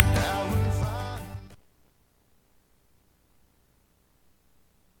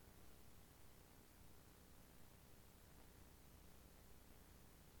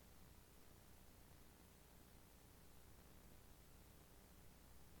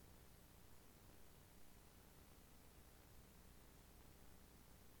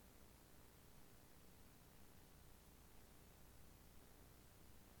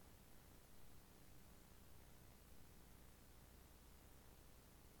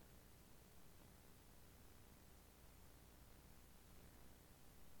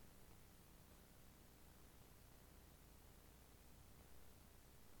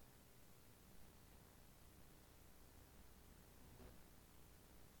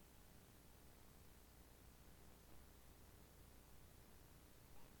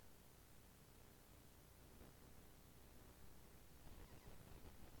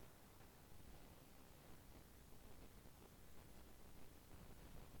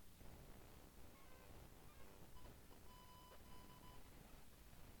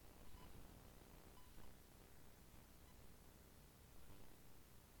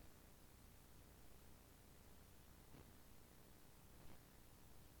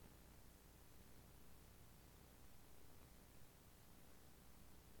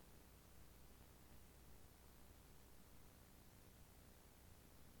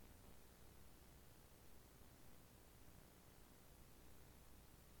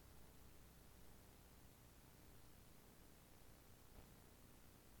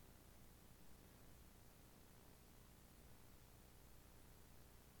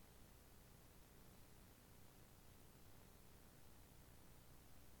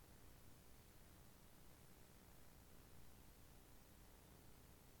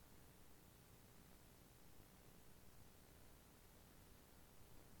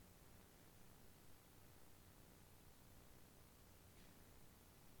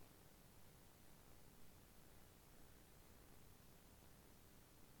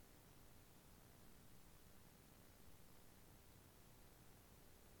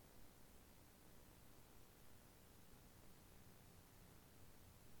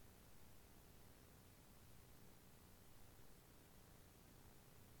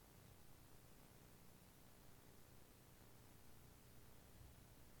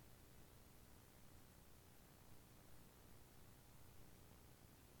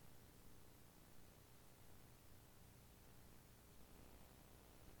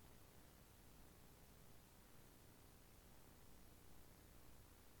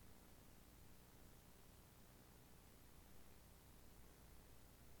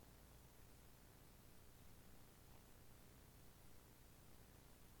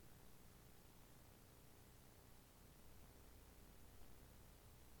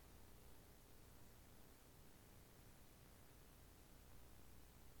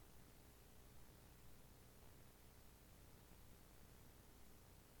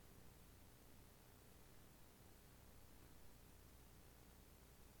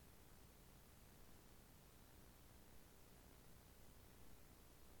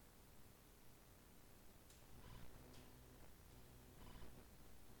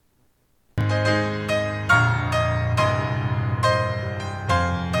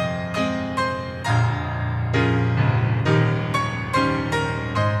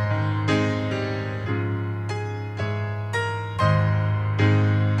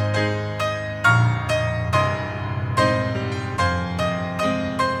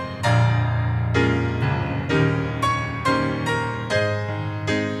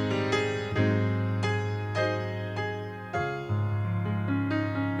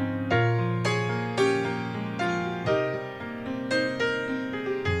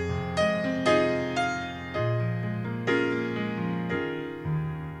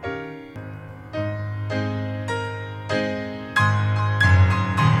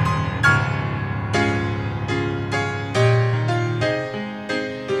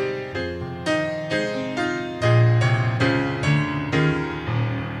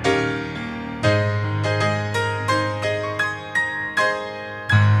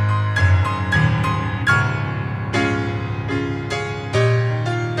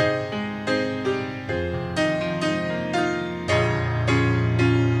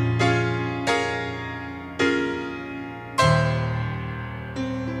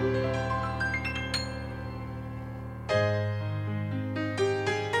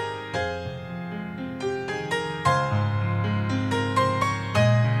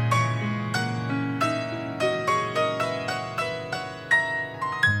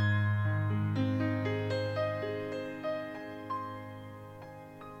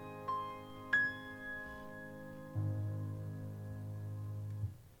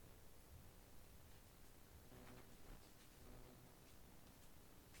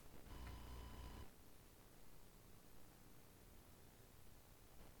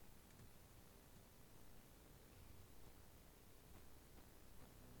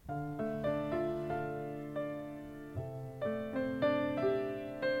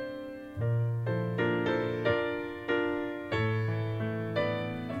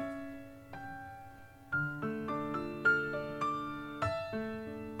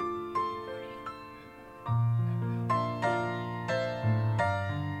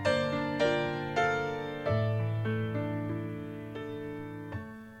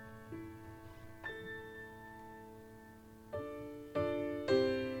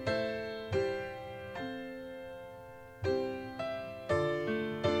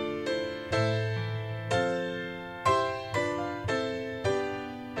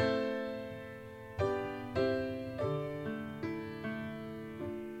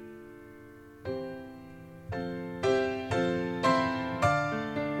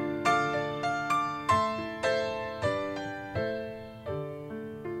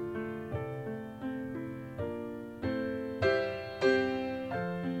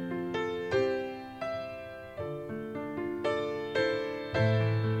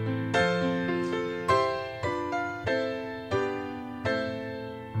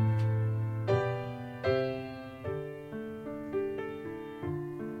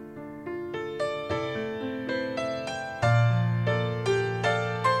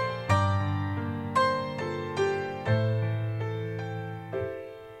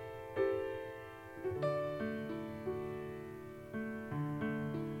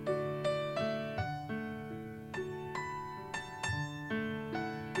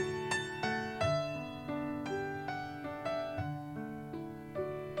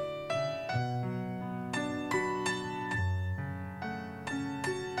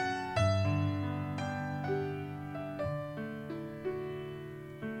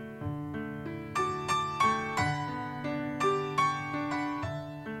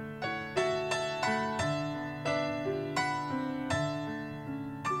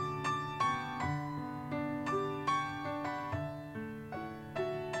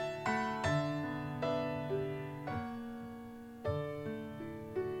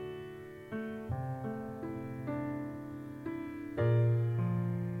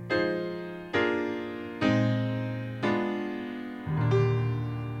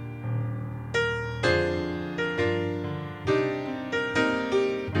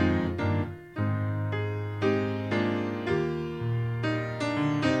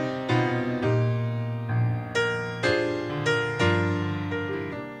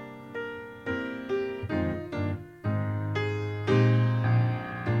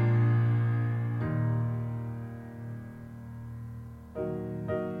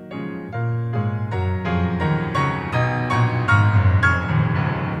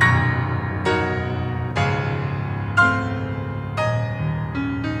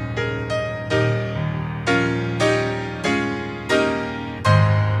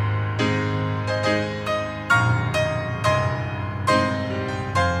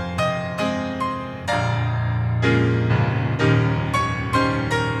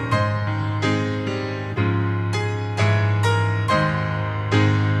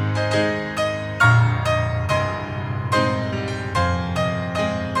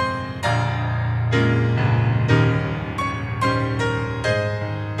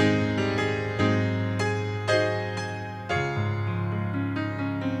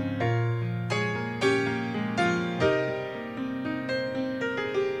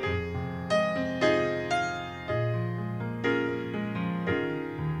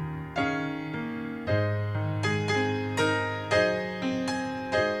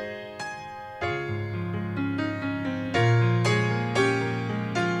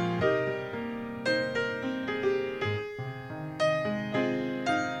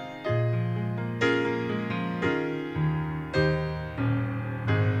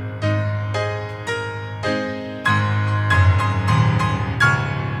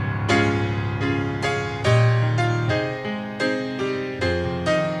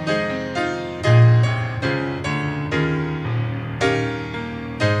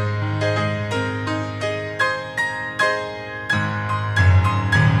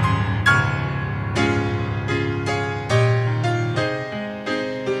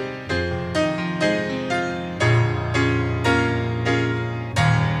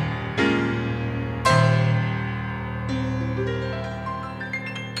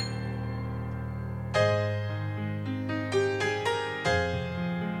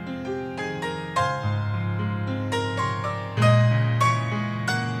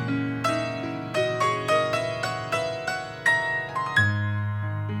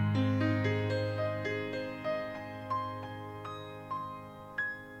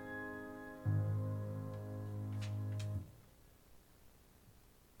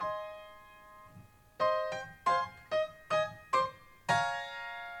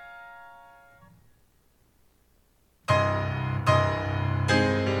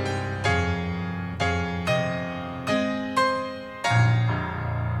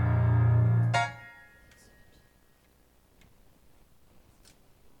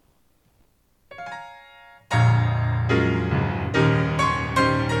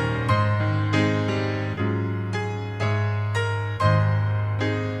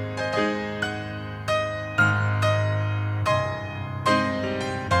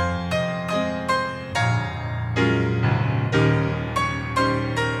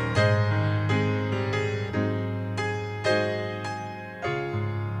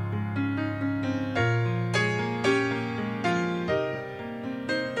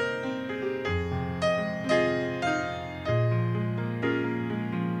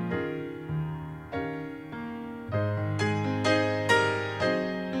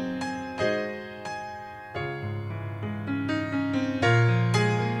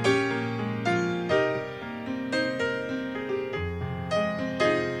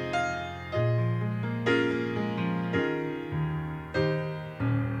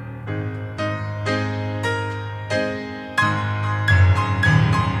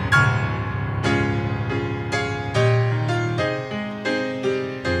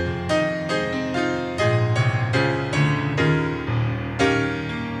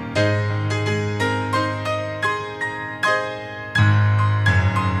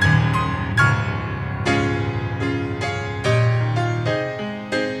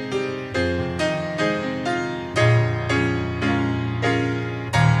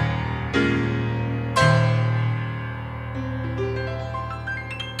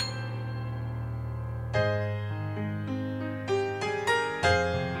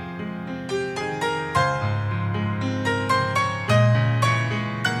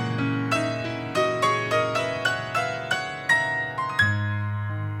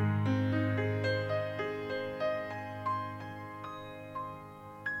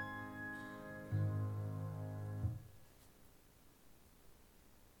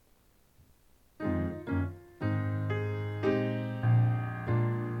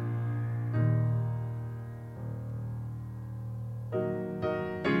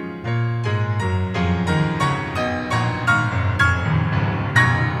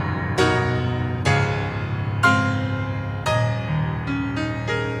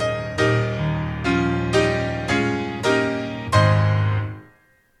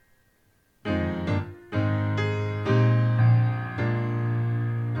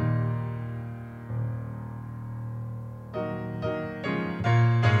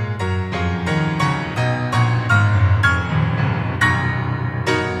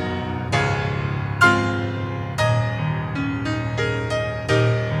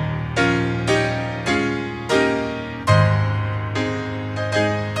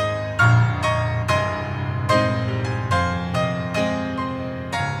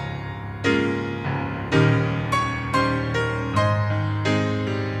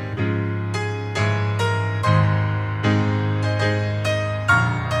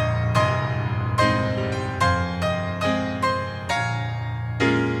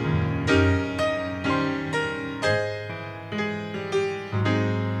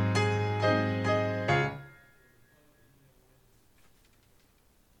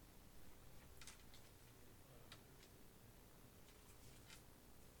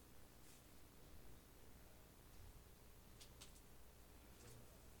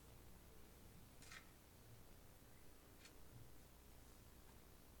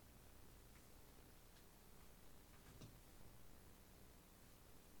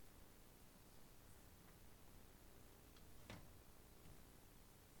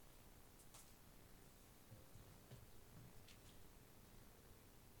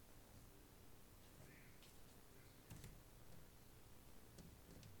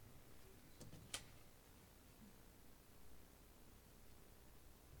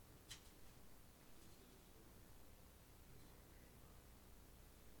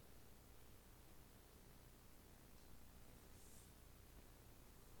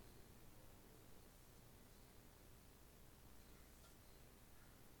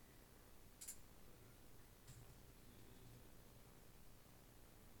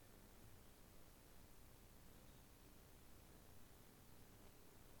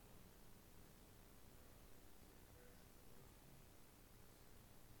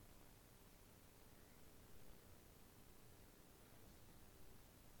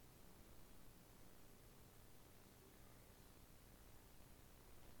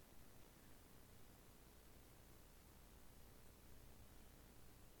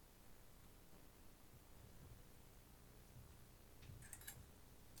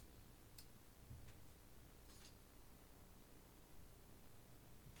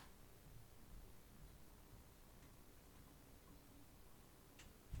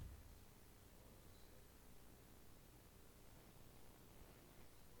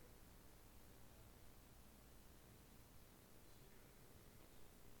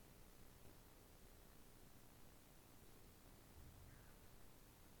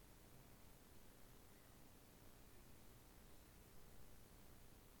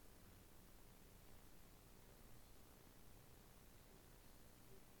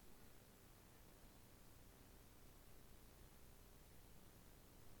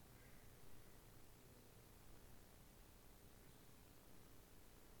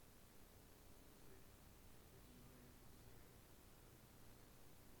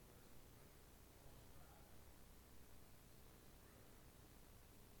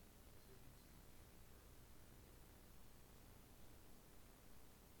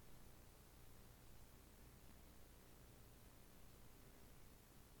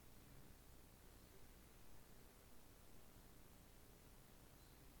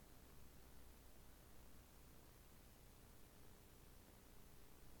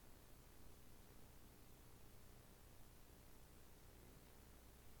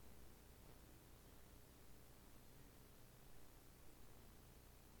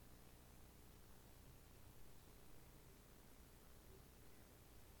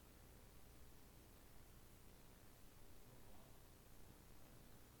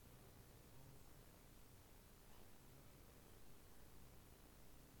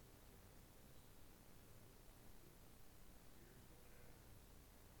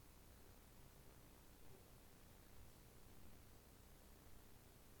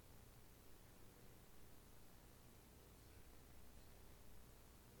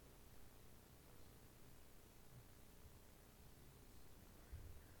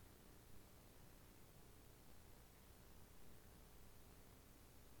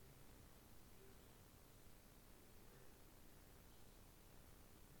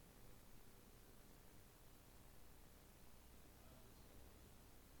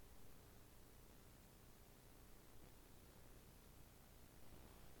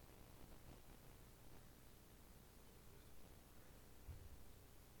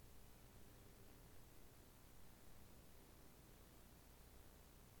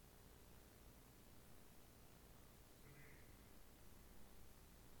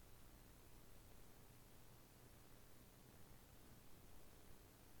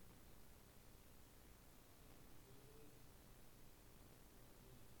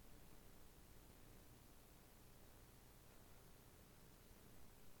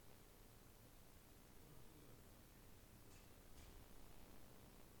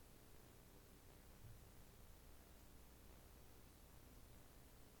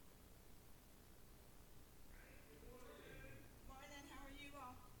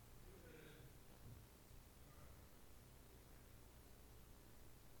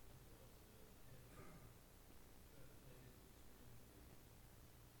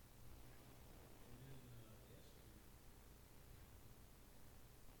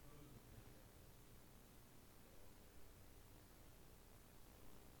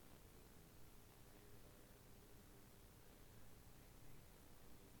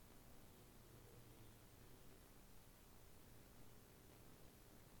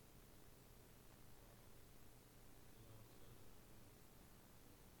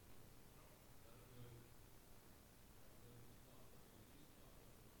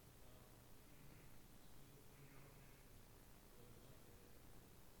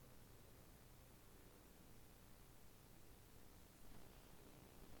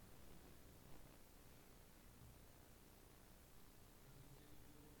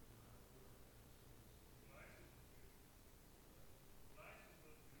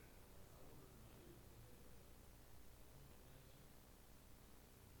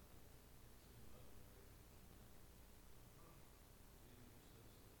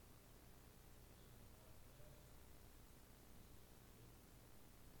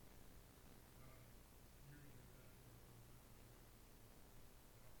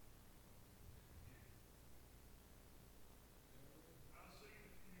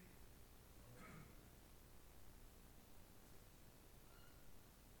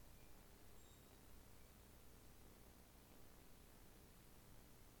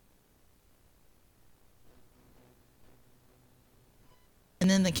And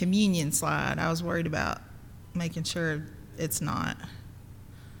then the communion slide, I was worried about making sure it's not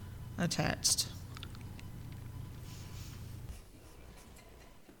attached.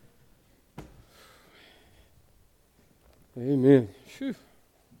 Amen. Phew.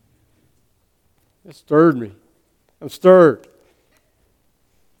 That stirred me. I'm stirred.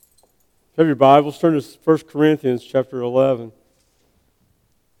 Have your Bibles, turn to 1 Corinthians chapter 11.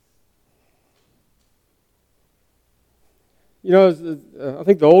 You know, I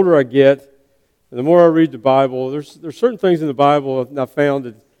think the older I get, and the more I read the Bible, there's certain things in the Bible I found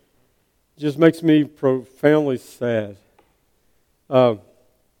that just makes me profoundly sad. In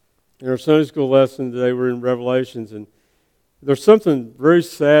our Sunday school lesson today, we're in Revelations, and there's something very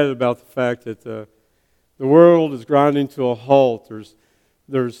sad about the fact that the world is grinding to a halt.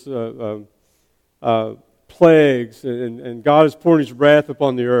 There's plagues, and God is pouring His wrath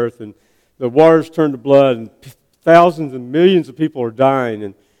upon the earth, and the waters turn to blood, and thousands and millions of people are dying,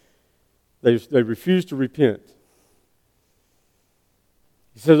 and they refuse to repent.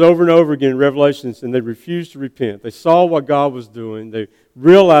 He says over and over again in Revelations, and they refused to repent. They saw what God was doing. They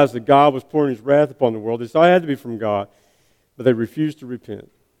realized that God was pouring His wrath upon the world. They saw it had to be from God, but they refused to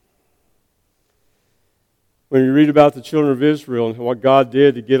repent. When you read about the children of Israel and what God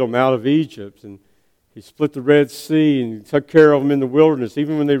did to get them out of Egypt, and He split the Red Sea and He took care of them in the wilderness,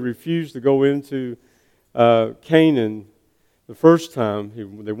 even when they refused to go into Canaan the first time.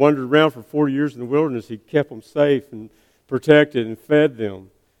 They wandered around for 40 years in the wilderness. He kept them safe and protected and fed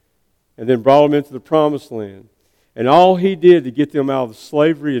them, and then brought them into the Promised Land. And all He did to get them out of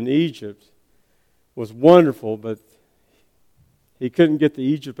slavery in Egypt was wonderful, but He couldn't get the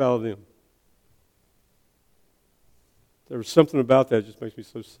Egypt out of them. There was something about that that just makes me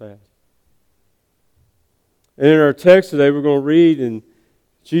so sad. And in our text today, we're going to read, and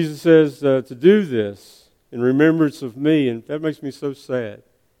Jesus says to do this in remembrance of me, and that makes me so sad,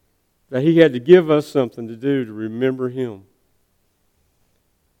 that He had to give us something to do to remember Him,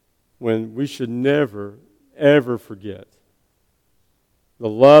 when we should never, ever forget the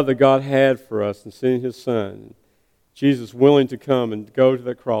love that God had for us in sending His Son, Jesus willing to come and go to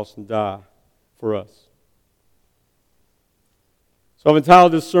that cross and die for us. So I've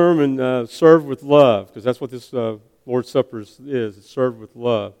entitled this sermon, Serve with Love, because that's what this Lord's Supper is. It's served with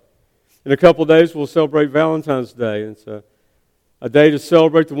love. In a couple of days, we'll celebrate Valentine's Day. It's a day to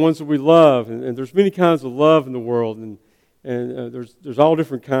celebrate the ones that we love. And there's many kinds of love in the world, and there's all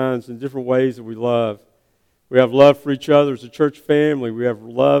different kinds and different ways that we love. We have love for each other as a church family. We have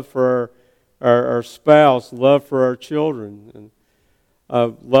love for our spouse, love for our children,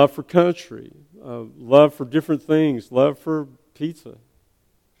 and love for country, love for different things, love for pizza.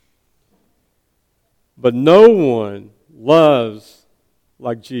 But no one loves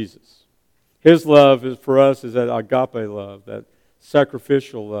like Jesus. His love for us is that agape love, that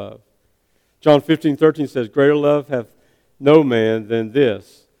sacrificial love. John 15:13 says, "Greater love hath no man than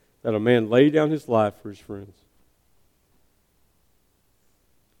this, that a man lay down his life for his friends."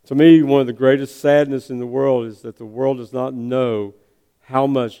 To me, one of the greatest sadness in the world is that the world does not know how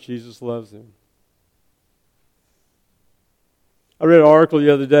much Jesus loves them. I read an article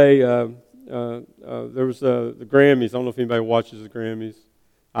the other day. There was the Grammys. I don't know if anybody watches the Grammys.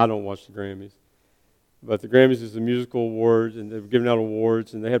 I don't watch the Grammys. But the Grammys is the musical awards, and they were giving out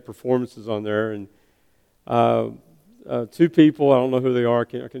awards, and they had performances on there. And two people, I don't know who they are, I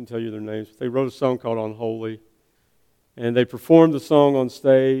couldn't tell you their names, but they wrote a song called Unholy. And they performed the song on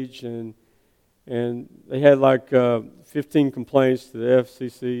stage, and they had like 15 complaints to the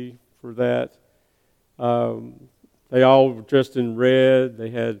FCC for that. They all were dressed in red. They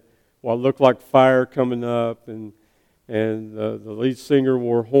had what looked like fire coming up, and the lead singer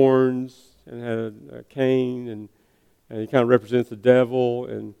wore horns and had a cane, and he kind of represents the devil.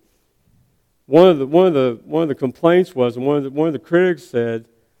 And one of the complaints was, and one of the critics said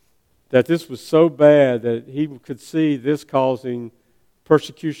that this was so bad that he could see this causing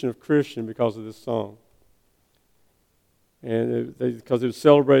persecution of Christians because of this song, and because it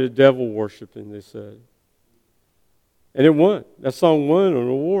celebrated devil worshiping, they said. And it won. That song won an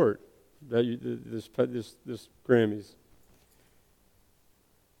award, this Grammys.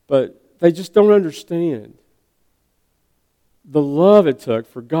 But they just don't understand the love it took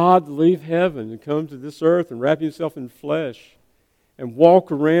for God to leave heaven and come to this earth and wrap Himself in flesh and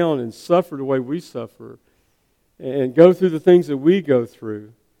walk around and suffer the way we suffer and go through the things that we go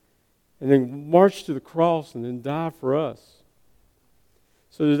through and then march to the cross and then die for us.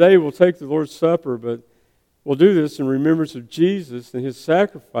 So today we'll take the Lord's Supper, but we'll do this in remembrance of Jesus and His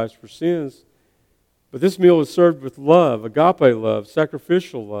sacrifice for sins. But this meal is served with love, agape love,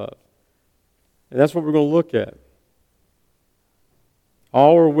 sacrificial love. And that's what we're going to look at.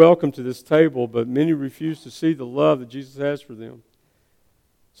 All are welcome to this table, but many refuse to see the love that Jesus has for them.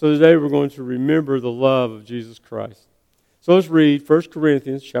 So today we're going to remember the love of Jesus Christ. So let's read 1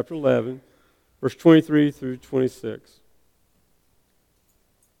 Corinthians chapter 11, verse 23 through 26.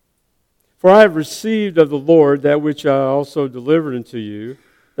 For I have received of the Lord that which I also delivered unto you,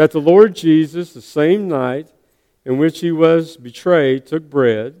 that the Lord Jesus, the same night in which he was betrayed, took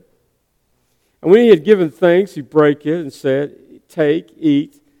bread. And when he had given thanks, he brake it and said, Take,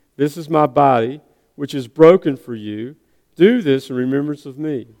 eat, this is my body, which is broken for you. Do this in remembrance of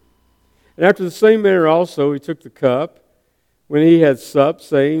me. And after the same manner also he took the cup, when he had supped,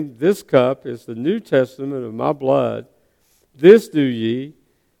 saying, This cup is the New Testament of my blood. This do ye,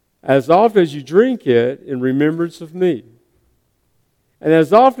 as often as you drink it, in remembrance of me. And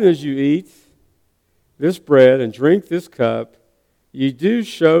as often as you eat this bread and drink this cup, ye do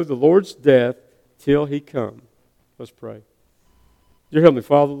show the Lord's death till he come. Let's pray. Dear Heavenly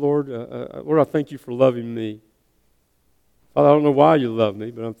Father, Lord, Lord, I thank you for loving me. Father, I don't know why you love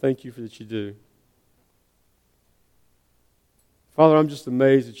me, but I thank you for that you do. Father, I'm just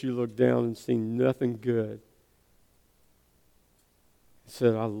amazed that you looked down and seen nothing good. He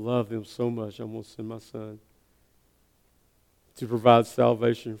said, I love them so much, I'm going to send my son to provide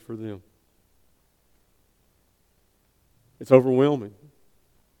salvation for them. It's overwhelming.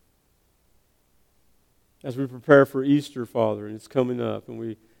 As we prepare for Easter, Father, and it's coming up,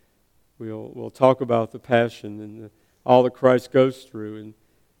 and we'll talk about the passion and all that Christ goes through, and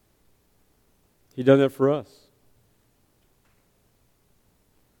he done that for us.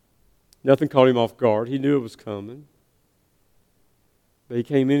 Nothing caught him off guard. He knew it was coming. But he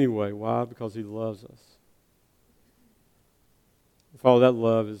came anyway. Why? Because he loves us. Father, that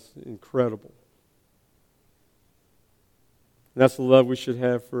love is incredible. And that's the love we should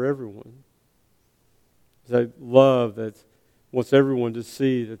have for everyone. It's that love that wants everyone to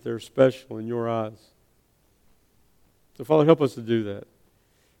see that they're special in your eyes. So, Father, help us to do that.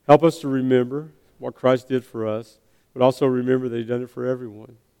 Help us to remember what Christ did for us, but also remember that he done it for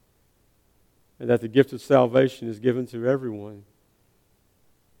everyone. And that the gift of salvation is given to everyone.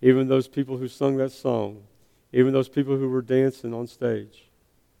 Even those people who sung that song. Even those people who were dancing on stage.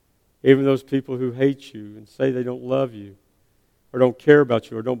 Even those people who hate you and say they don't love you, or don't care about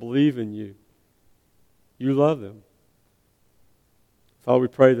you, or don't believe in you. You love them. Father, we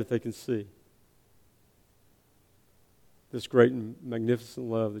pray that they can see this great and magnificent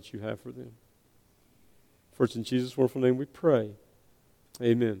love that you have for them. For it's in Jesus' wonderful name we pray.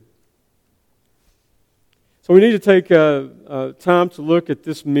 Amen. So we need to take time to look at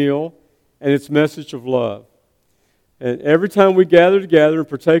this meal and its message of love. And every time we gather together and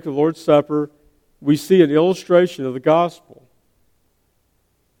partake of the Lord's Supper, we see an illustration of the gospel.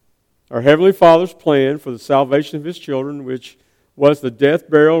 Our Heavenly Father's plan for the salvation of His children, which was the death,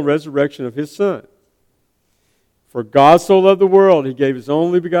 burial, and resurrection of His Son. For God so loved the world, He gave His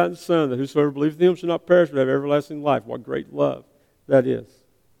only begotten Son, that whosoever believeth in Him shall not perish but have everlasting life. What great love that is.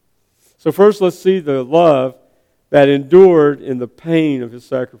 So first let's see the love that endured in the pain of His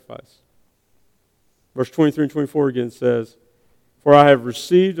sacrifice. Verse 23 and 24 again says, For I have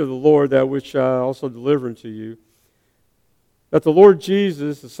received of the Lord that which I also deliver unto you, that the Lord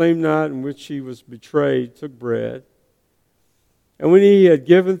Jesus, the same night in which He was betrayed, took bread. And when He had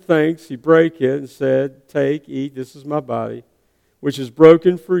given thanks, He brake it and said, Take, eat, this is my body, which is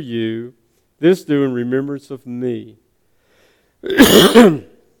broken for you. This do in remembrance of me. I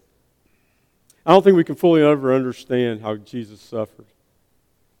don't think we can fully ever understand how Jesus suffered.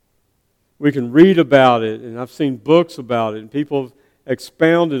 We can read about it, and I've seen books about it, and people have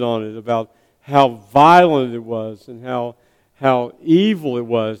expounded on it, about how violent it was and how evil it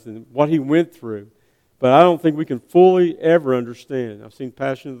was and what He went through. But I don't think we can fully ever understand. I've seen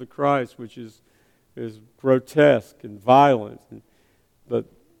Passion of the Christ, which is grotesque and violent, but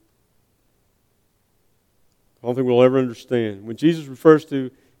I don't think we'll ever understand. When Jesus refers to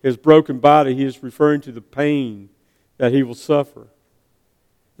His broken body, He is referring to the pain that He will suffer.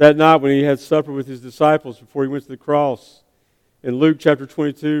 That night when He had supper with His disciples before He went to the cross, in Luke chapter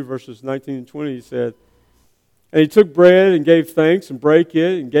 22, verses 19 and 20, He said, And He took bread and gave thanks and brake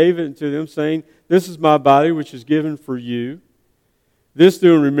it and gave it to them, saying, This is my body which is given for you. This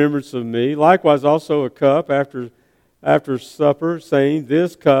do in remembrance of me. Likewise also a cup after supper, saying,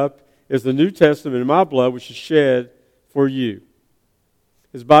 This cup is the New Testament in my blood which is shed for you.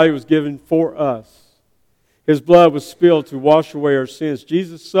 His body was given for us. His blood was spilled to wash away our sins.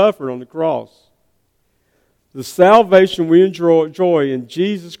 Jesus suffered on the cross. The salvation we enjoy in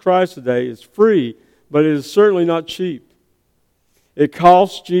Jesus Christ today is free, but it is certainly not cheap. It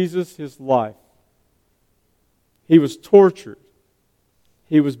cost Jesus His life. He was tortured.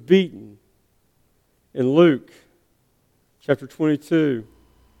 he was beaten. In Luke chapter 22,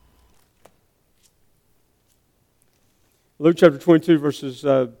 Luke chapter 22, verses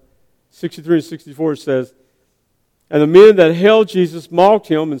 63 and 64, it says, "And the men that held Jesus mocked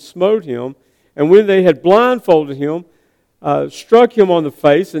him and smote him, and when they had blindfolded him, struck him on the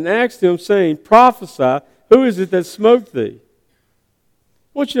face and asked him, saying, Prophesy, who is it that smote thee?"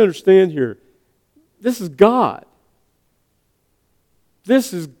 I want you to understand here, this is God.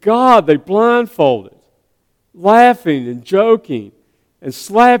 This is God they blindfolded, laughing and joking and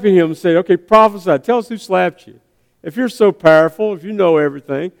slapping him and saying, "Okay, prophesy, tell us who slapped you. If you're so powerful, if you know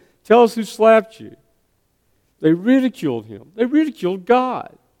everything, tell us who slapped you." They ridiculed him. They ridiculed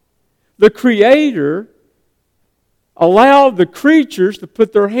God. The Creator allowed the creatures to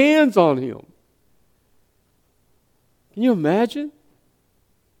put their hands on him. Can you imagine?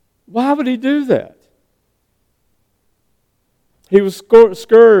 Why would he do that? He was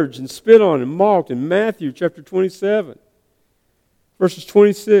scourged and spit on and mocked in Matthew chapter 27. Verses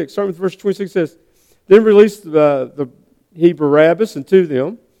 26, starting with verse 26 says, "Then released he Barabbas unto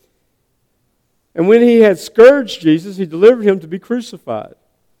them. And when he had scourged Jesus, he delivered him to be crucified.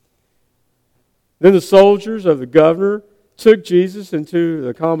 Then the soldiers of the governor took Jesus into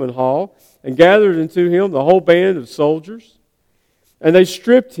the common hall and gathered into him the whole band of soldiers. And they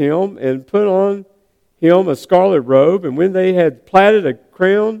stripped him and put on him a scarlet robe. And when they had plaited a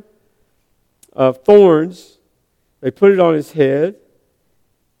crown of thorns, they put it on his head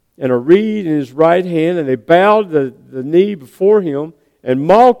and a reed in his right hand. And they bowed the knee before him and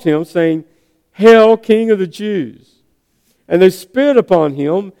mocked him, saying, Hail, King of the Jews! And they spit upon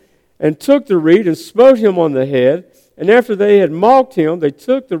him and took the reed and smote him on the head. And after they had mocked him, they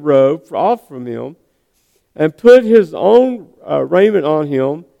took the robe off from him and put his own raiment on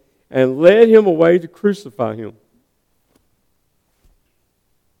him and led him away to crucify him.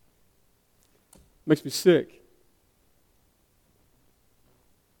 Makes me sick.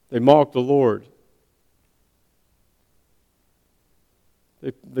 They mocked the Lord.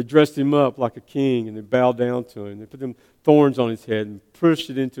 They dressed him up like a king and they bowed down to him. They put them thorns on his head and pushed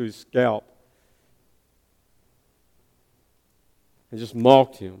it into his scalp. And just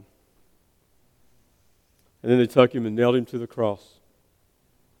mocked him. And then they took him and nailed him to the cross.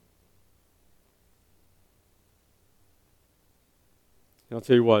 And I'll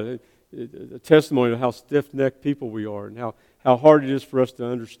tell you what, a testimony of how stiff-necked people we are and how hard it is for us to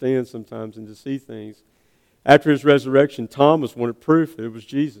understand sometimes and to see things. After his resurrection, Thomas wanted proof that it was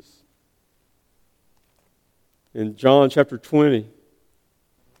Jesus. In John chapter 20,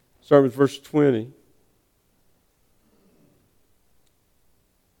 start with verse 20.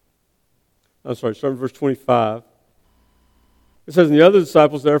 Start with verse 25. It says, And the other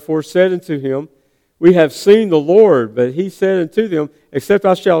disciples therefore said unto him, We have seen the Lord. But he said unto them, Except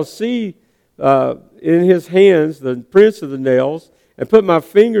I shall see in his hands the prints of the nails, and put my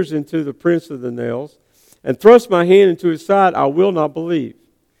fingers into the prints of the nails, and thrust my hand into his side, I will not believe.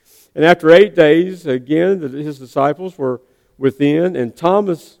 And after 8 days, again, his disciples were within, and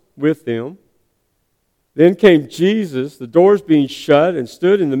Thomas with them. Then came Jesus, the doors being shut, and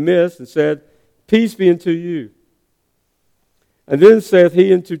stood in the midst, and said, Peace be unto you. And then saith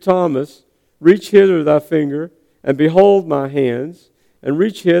he unto Thomas, Reach hither thy finger, and behold my hands, and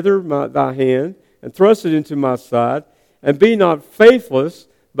reach hither thy hand, and thrust it into my side, and be not faithless,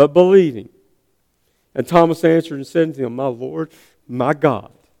 but believing. And Thomas answered and said unto him, My Lord, my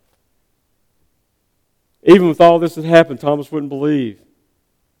God. Even with all this that happened, Thomas wouldn't believe.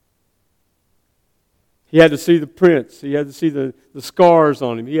 He had to see the prints. He had to see the scars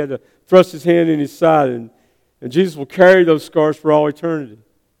on him. He had to thrust his hand in his side. And Jesus will carry those scars for all eternity.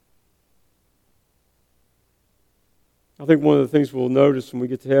 I think one of the things we'll notice when we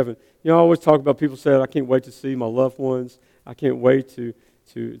get to heaven, I always talk about people saying, I can't wait to see my loved ones. I can't wait to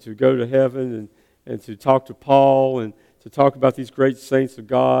go to heaven and to talk to Paul and to talk about these great saints of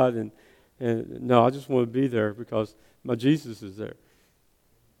God. And no, I just want to be there because my Jesus is there.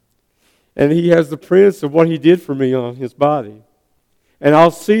 And he has the prints of what he did for me on his body. And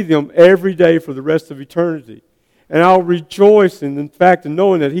I'll see them every day for the rest of eternity. And I'll rejoice in the fact of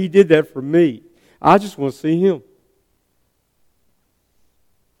knowing that he did that for me. I just want to see him.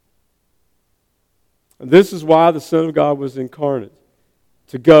 And this is why the Son of God was incarnate.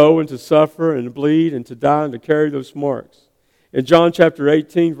 To go and to suffer and to bleed and to die and to carry those marks. In John chapter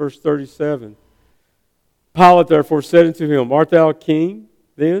 18, verse 37, Pilate therefore said unto him, Art thou a king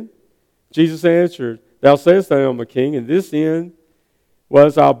then? Jesus answered, Thou sayest I am a king, and this end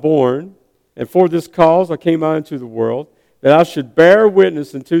was I born, and for this cause I came out into the world, that I should bear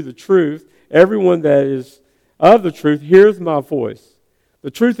witness unto the truth. Everyone that is of the truth heareth my voice.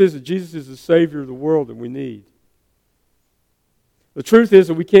 The truth is that Jesus is the Savior of the world that we need. The truth is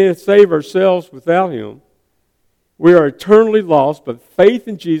that we can't save ourselves without Him. We are eternally lost, but faith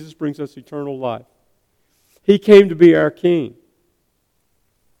in Jesus brings us eternal life. He came to be our King.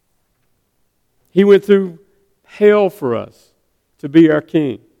 He went through hell for us to be our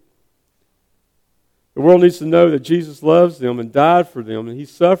King. The world needs to know that Jesus loves them and died for them, and He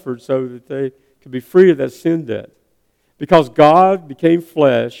suffered so that they could be free of that sin debt. Because God became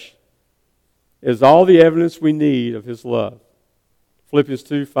flesh is all the evidence we need of His love. Philippians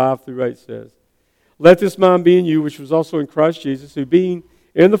 2, 5 through 8 says, "Let this mind be in you, which was also in Christ Jesus, who being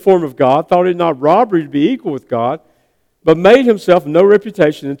in the form of God, thought it not robbery to be equal with God, but made Himself of no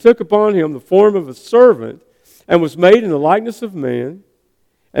reputation, and took upon Him the form of a servant, and was made in the likeness of man.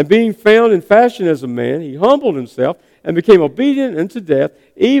 And being found in fashion as a man, He humbled Himself, and became obedient unto death,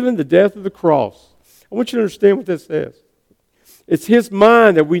 even the death of the cross." I want you to understand what that says. It's His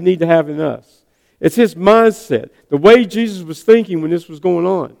mind that we need to have in us. It's His mindset, the way Jesus was thinking when this was going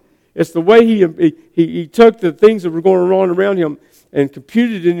on. It's the way he took the things that were going on around Him and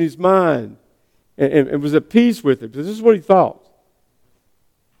computed in His mind and was at peace with it. Because this is what He thought.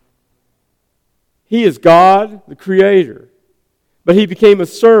 He is God, the Creator. But He became a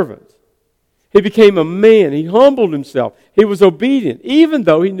servant. He became a man. He humbled Himself. He was obedient, even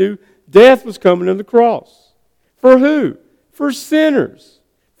though He knew death was coming on the cross. For who? For sinners.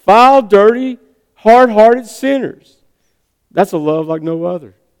 Foul, dirty, hard-hearted sinners. That's a love like no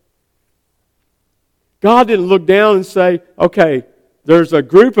other. God didn't look down and say, okay, there's a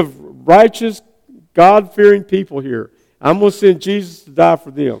group of righteous, God-fearing people here. I'm going to send Jesus to die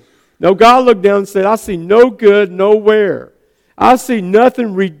for them. No, God looked down and said, I see no good nowhere. I see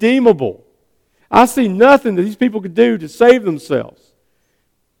nothing redeemable. I see nothing that these people could do to save themselves.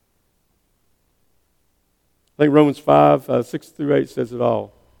 I think Romans 5, 6 through 8 says it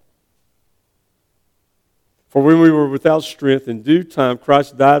all. For when we were without strength, in due time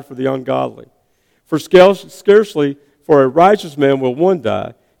Christ died for the ungodly. For scarcely for a righteous man will one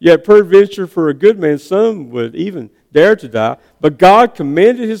die, yet peradventure for a good man some would even dare to die. But God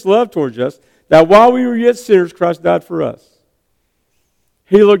commended His love towards us, that while we were yet sinners, Christ died for us.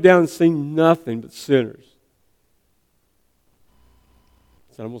 He looked down and seen nothing but sinners.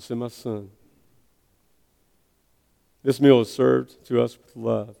 He said, I'm going to send my Son. This meal is served to us with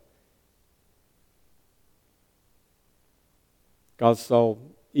love. God saw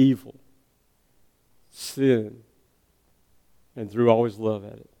evil, sin, and threw all His love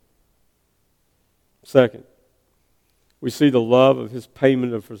at it. Second, we see the love of His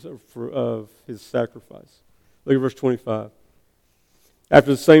payment of His sacrifice. Look at verse 25. After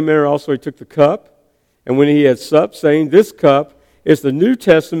the same manner also He took the cup, and when He had supped, saying, This cup is the New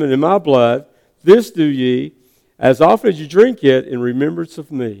Testament in my blood. This do ye, as often as you drink it, in remembrance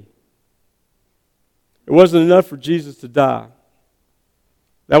of me. It wasn't enough for Jesus to die.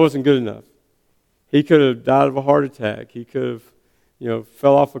 That wasn't good enough. He could have died of a heart attack. He could have,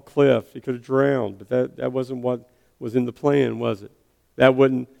 fell off a cliff. He could have drowned. But that wasn't what was in the plan, was it? That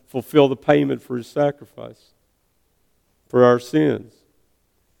wouldn't fulfill the payment for His sacrifice, for our sins.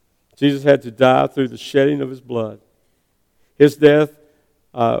 Jesus had to die through the shedding of His blood. His death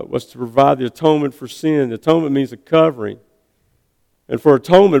was to provide the atonement for sin. Atonement means a covering. And for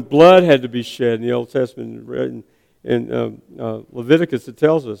atonement, blood had to be shed in the Old Testament. In Leviticus, it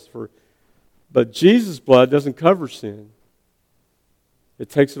tells us. But Jesus' blood doesn't cover sin. It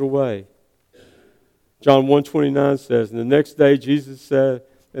takes it away. John 1:29 says, and the next day John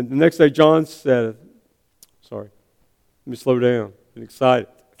said, let me slow down. I'm excited.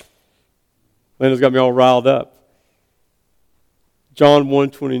 Lena's got me all riled up. John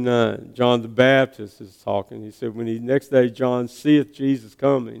 1:29, John the Baptist is talking. He said, next day John seeth Jesus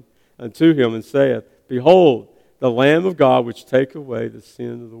coming unto him and saith, Behold, the Lamb of God which take away the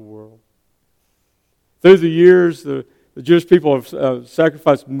sin of the world. Through the years, the Jewish people have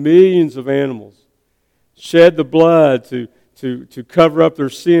sacrificed millions of animals, shed the blood to cover up their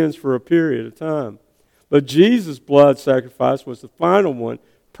sins for a period of time. But Jesus' blood sacrifice was the final one,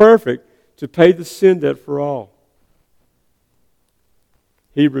 perfect, to pay the sin debt for all.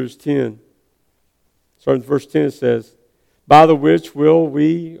 Hebrews 10, starting with verse 10, it says, By the which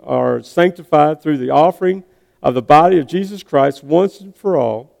we are sanctified through the offering of the body of Jesus Christ once and for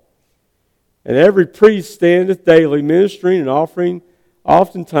all. And every priest standeth daily ministering and offering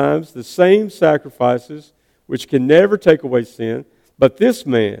oftentimes the same sacrifices which can never take away sin. But this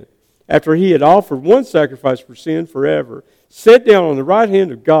man, after he had offered one sacrifice for sin forever, sat down on the right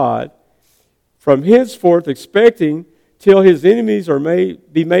hand of God, from henceforth expecting till his enemies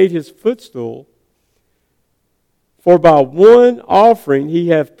be made his footstool. For by one offering he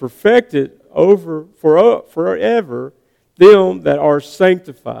hath perfected forever them that are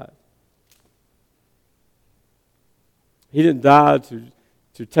sanctified. He didn't die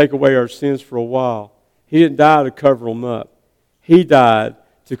to take away our sins for a while. He didn't die to cover them up. He died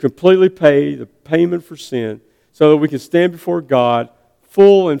to completely pay the payment for sin so that we can stand before God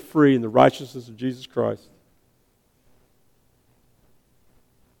full and free in the righteousness of Jesus Christ.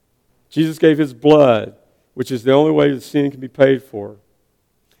 Jesus gave His blood, which is the only way that sin can be paid for.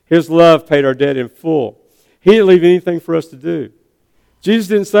 His love paid our debt in full. He didn't leave anything for us to do. Jesus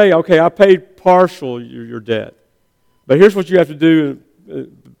didn't say, okay, I paid partial your debt, but here's what you have to do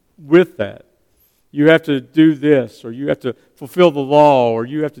with that. You have to do this, or you have to fulfill the law, or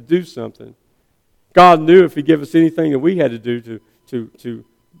you have to do something. God knew if He gave us anything that we had to do to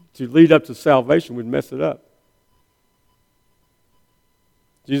lead up to salvation, we'd mess it up.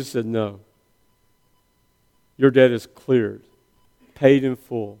 Jesus said, no. Your debt is cleared, paid in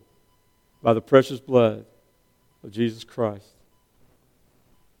full by the precious blood of Jesus Christ.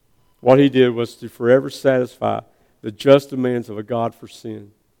 What He did was to forever satisfy the just demands of a God for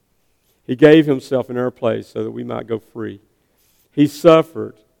sin. He gave Himself in our place so that we might go free. He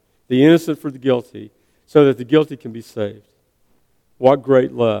suffered, the innocent for the guilty, so that the guilty can be saved. What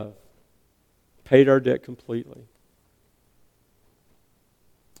great love. Paid our debt completely.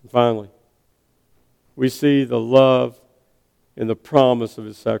 And finally, we see the love and the promise of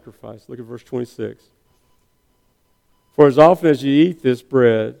His sacrifice. Look at verse 26. For as often as you eat this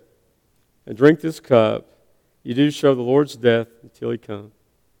bread and drink this cup, you do show the Lord's death until He comes.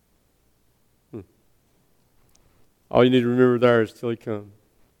 All you need to remember there is till He comes.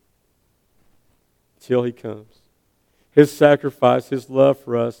 Till He comes. His sacrifice, His love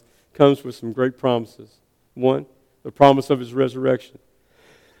for us, comes with some great promises. One, the promise of His resurrection.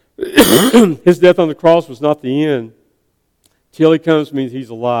 His death on the cross was not the end. Till He comes means He's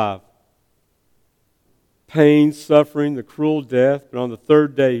alive. Pain, suffering, the cruel death, but on the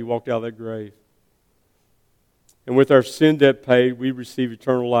third day He walked out of that grave. And with our sin debt paid, we receive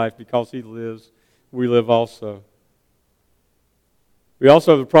eternal life. Because He lives, we live also. We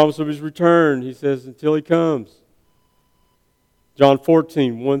also have the promise of His return. He says, until He comes. John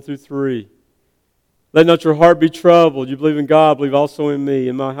 14, 1 through 3. Let not your heart be troubled. You believe in God, believe also in me.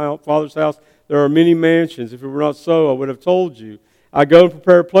 In my Father's house there are many mansions. If it were not so, I would have told you. I go and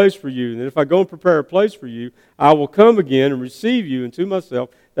prepare a place for you. And if I go and prepare a place for you, I will come again and receive you into myself,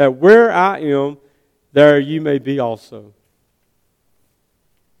 that where I am, there you may be also.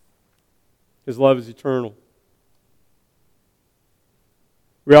 His love is eternal.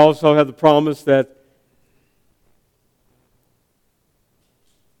 We also have the promise that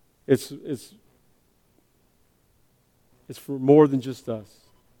it's for more than just us.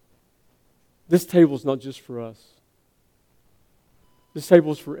 This table is not just for us. This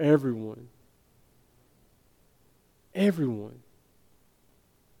table is for everyone. Everyone.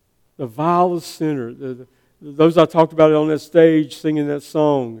 The vilest sinner, those I talked about on that stage singing that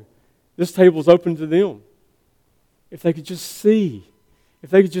song, this table is open to them. If they could just see, if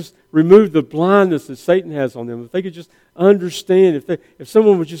they could just remove the blindness that Satan has on them, if they could just understand, if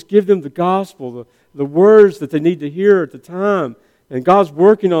someone would just give them the gospel, the words that they need to hear at the time, and God's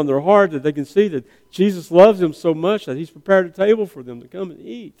working on their heart that they can see that Jesus loves them so much that He's prepared a table for them to come and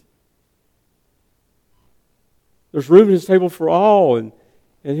eat. There's room at His table for all, and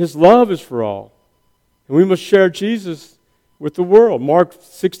His love is for all. And we must share Jesus with the world. Mark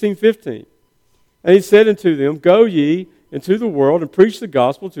 16:15. And He said unto them, go ye into the world and preach the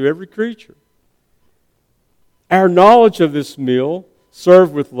gospel to every creature. Our knowledge of this meal,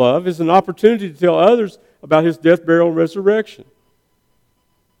 served with love, is an opportunity to tell others about His death, burial, and resurrection.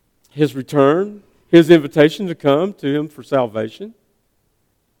 His return, His invitation to come to Him for salvation.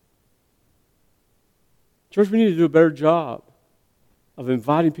 Church, we need to do a better job of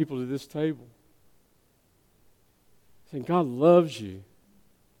inviting people to this table. Saying, God loves you.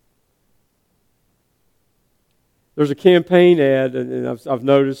 There's a campaign ad, and I've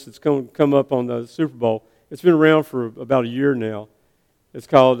noticed it's come up on the Super Bowl. It's been around for about a year now. It's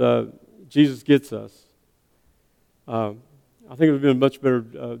called Jesus Gets Us. I think it would have been a much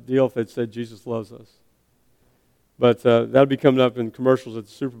better deal if they'd said Jesus loves us. But that'll be coming up in commercials at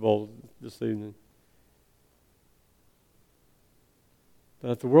the Super Bowl this evening.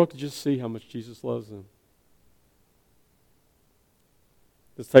 But if the world could just see how much Jesus loves them.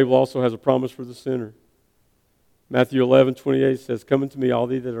 This table also has a promise for the sinner. Matthew 11:28 says, come unto me,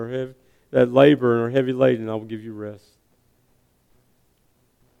 all ye that are heavy, that labor and are heavy laden, and I will give you rest.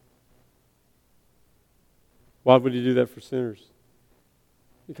 Why would He do that for sinners?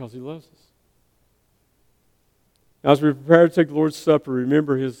 Because He loves us. Now, as we prepare to take the Lord's Supper,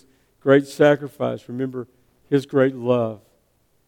 remember His great sacrifice. Remember His great love.